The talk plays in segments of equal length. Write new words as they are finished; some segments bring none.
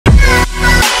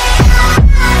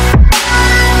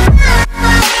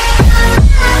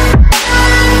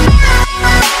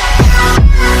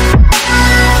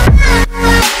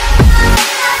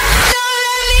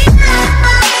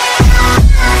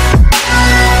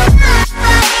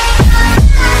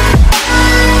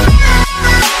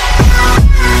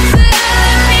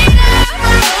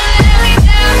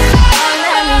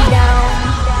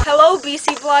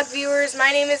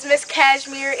my name is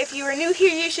MissCashmere. If you are new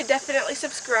here, you should definitely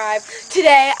subscribe.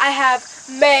 Today I have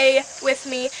May with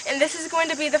me, and this is going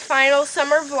to be the final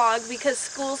summer vlog because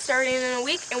school's starting in a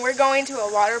week and we're going to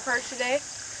a water park today.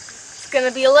 It's going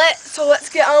to be lit, so let's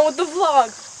get on with the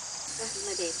vlog.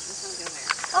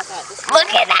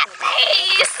 Look at that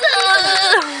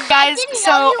face! Guys,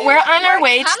 so we're on our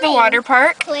way to the water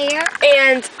park,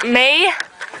 and May...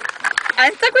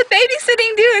 I'm stuck with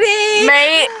babysitting duty!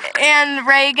 May and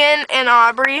Reagan and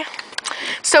Aubrey.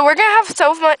 So we're going to have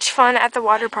so much fun at the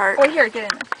water park. Oh, here,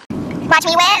 get in there. Watch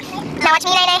me whip, now watch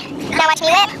me nay-nay, now watch me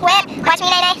whip, whip, watch me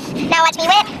nay-nay, now watch me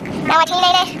whip, now watch me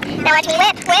nay-nay, now watch me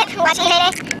whip, whip, watch me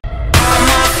nay-nay. All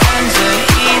my friends are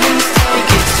heathens,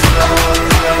 take it slow,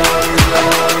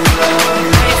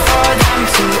 wait for them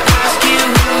to ask you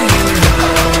who you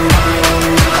know.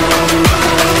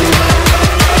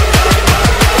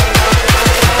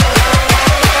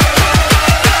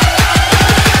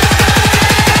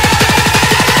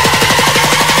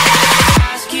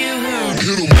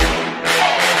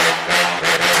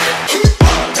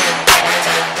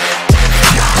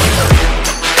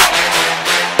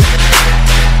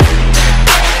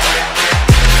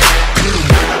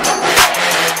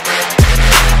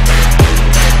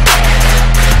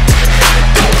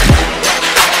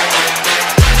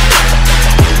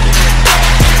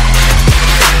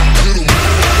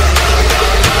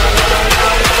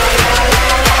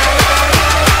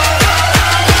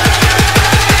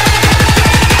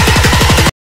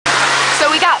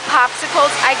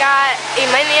 I got a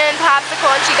minion popsicle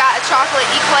and she got a chocolate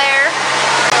eclair.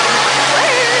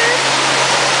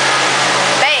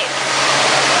 Babe.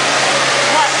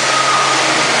 What?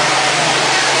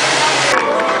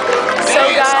 So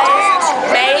guys,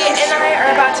 May and I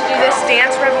are about to do this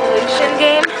Dance Revolution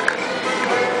game.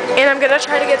 And I'm going to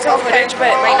try to get some footage, but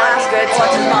it might not be good, so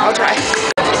I'll try.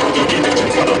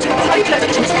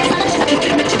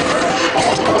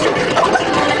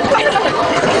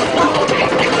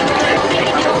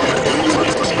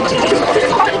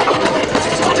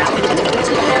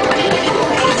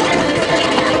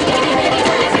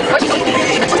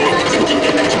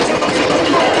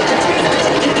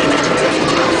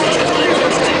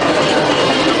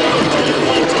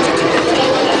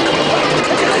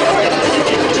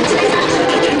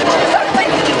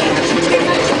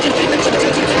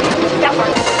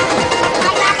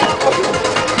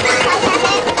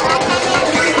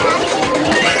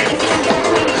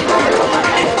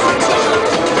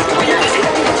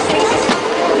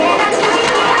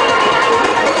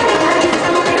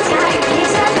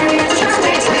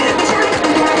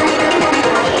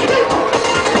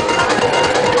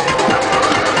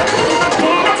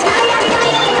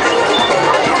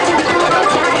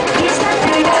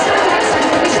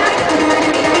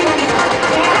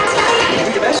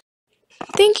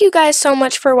 Thank you guys so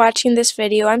much for watching this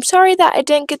video. I'm sorry that I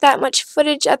didn't get that much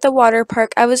footage at the water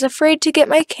park. I was afraid to get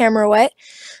my camera wet.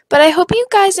 But I hope you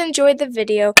guys enjoyed the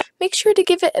video. Make sure to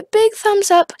give it a big thumbs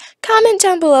up, comment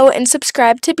down below, and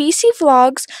subscribe to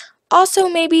BCVlogs. Also,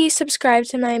 maybe subscribe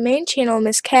to my main channel,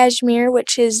 MissCashmere,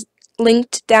 which is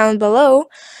linked down below.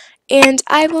 And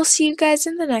I will see you guys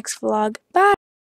in the next vlog. Bye!